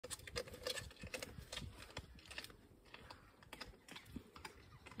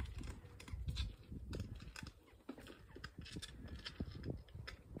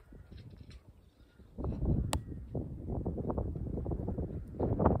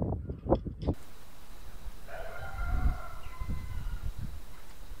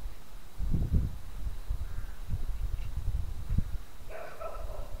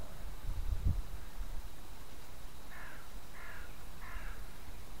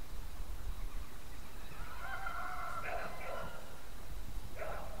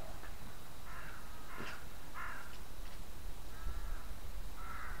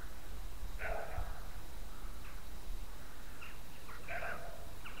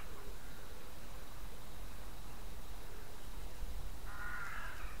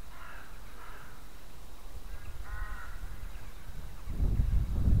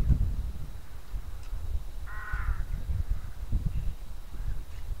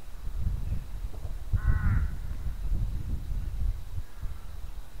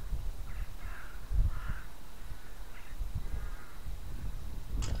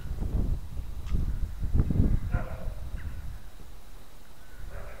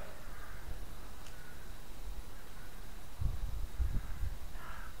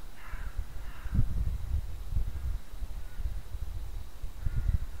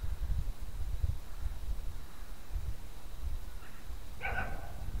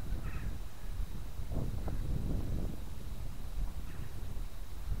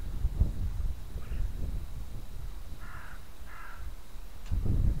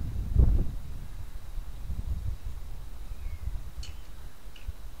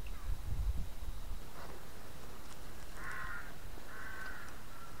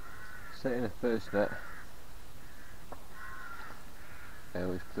setting a first net, I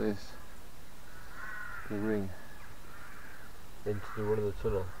always place the ring into the one of the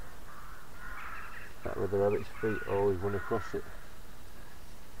tunnel, that way the rabbit's feet always run across it.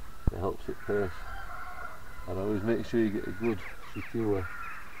 It helps it purse, and always make sure you get a good secure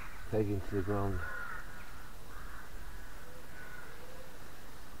peg into the ground.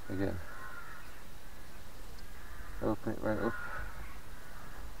 Again, open it right up,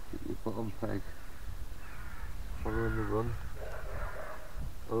 keep your bottom peg following the run,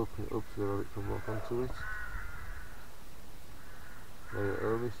 open it up so the rabbit can walk onto it, lay it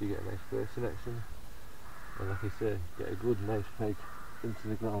over so you get a nice facing action, and like I say, get a good nice peg into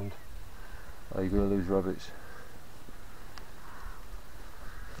the ground, or you're going to lose rabbits.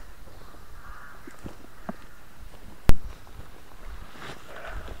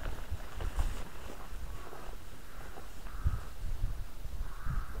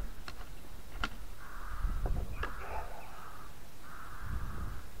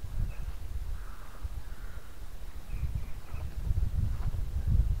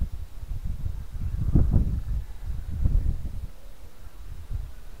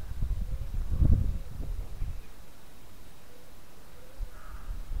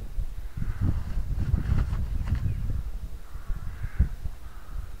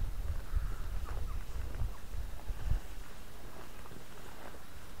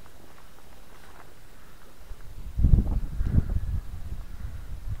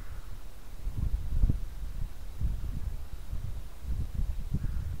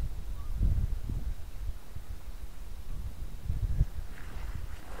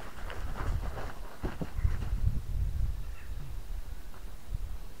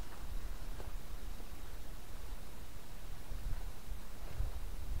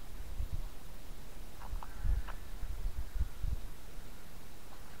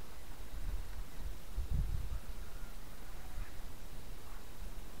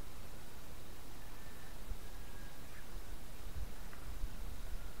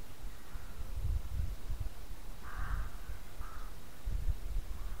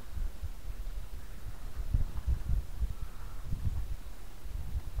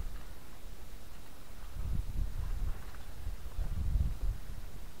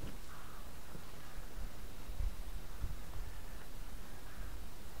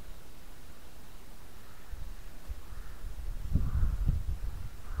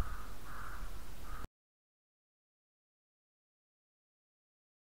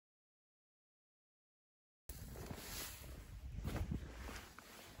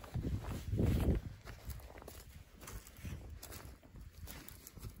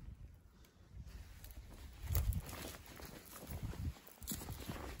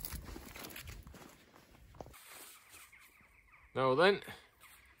 Now then,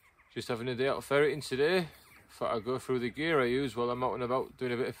 just having a day out ferreting today. Thought I'd go through the gear I use while I'm out and about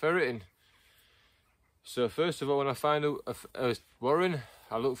doing a bit of ferreting. So first of all, when I find a warren,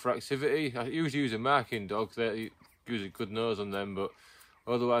 I look for activity. I usually use a marking dog, they use a good nose on them, but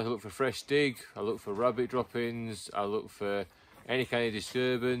otherwise I look for fresh dig, I look for rabbit droppings, I look for any kind of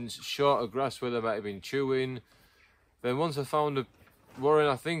disturbance, shorter grass where they might have been chewing. Then once I found a warren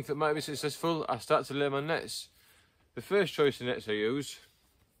I think that might be successful, I start to lay my nets. The first choice of nets I use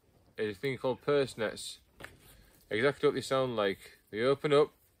is a thing called Pest nets. Exactly what they sound like. They open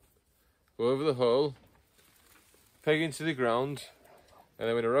up, go over the hole, peg into the ground, and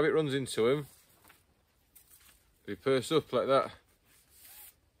then when a rabbit runs into them, they purse up like that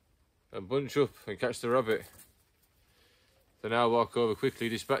and bunch up and catch the rabbit. Then I'll walk over quickly,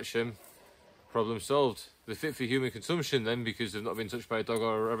 dispatch them, problem solved. They're fit for human consumption then, because they've not been touched by a dog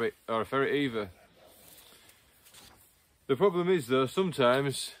or a rabbit or a ferret either. The problem is though,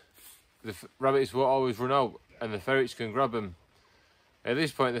 sometimes the rabbits won't always run out and the ferrets can grab them. At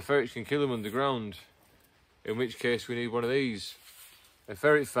this point the ferrets can kill them underground, in which case we need one of these, a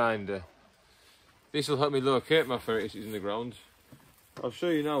ferret finder. This will help me locate my ferret as it's in the ground. I'll show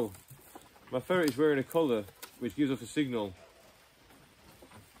you now. My ferret is wearing a collar which gives off a signal.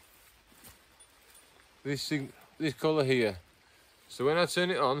 This collar here. So when I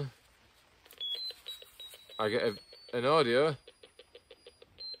turn it on, I get an audio of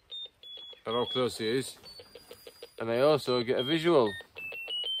how close he is, and I also get a visual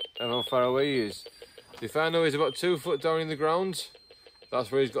of how far away he is. If I know he's about 2 foot down in the ground,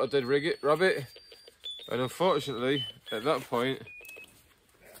 that's where he's got a dead rabbit, and unfortunately at that point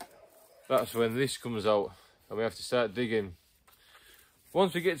that's when this comes out and we have to start digging.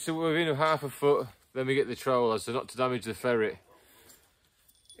 Once we get to within half a foot, then we get the trowel, as to not to damage the ferret.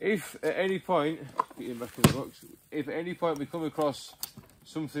 If at any point, get him back in the box, if at any point we come across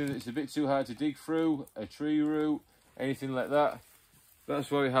something that's a bit too hard to dig through, a tree root, anything like that. That's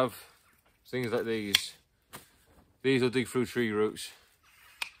why we have things like these. These will dig through tree roots.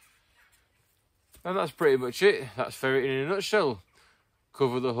 And that's pretty much it. That's ferreting in a nutshell.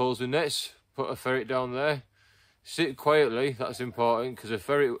 Cover the holes with nets, put a ferret down there. Sit quietly, that's important, because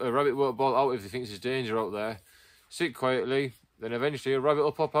a rabbit won't bolt out if he thinks there's danger out there. Sit quietly, then eventually a rabbit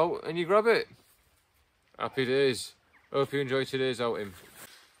will pop out and you grab it. Happy days. Hope you enjoyed today's outing.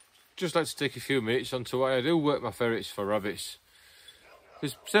 Just like to take a few minutes onto why I do work my ferrets for rabbits.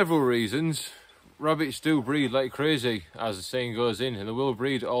 There's several reasons. Rabbits do breed like crazy, as the saying goes in, and they will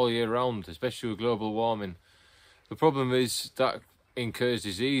breed all year round, especially with global warming. The problem is that incurs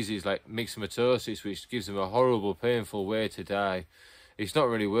diseases like myxomatosis, which gives them a horrible, painful way to die. It's not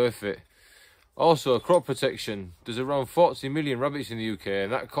really worth it. Also, crop protection. There's around 40 million rabbits in the UK,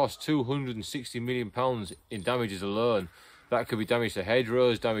 and that costs £260 million in damages alone. That could be damage to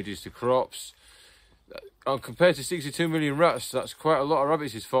hedgerows, damages to crops. Compared to 62 million rats, that's quite a lot of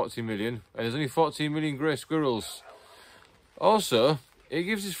rabbits, is 40 million, and there's only 14 million grey squirrels. Also, it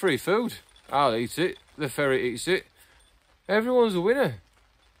gives us free food. I'll eat it, the ferret eats it. Everyone's a winner.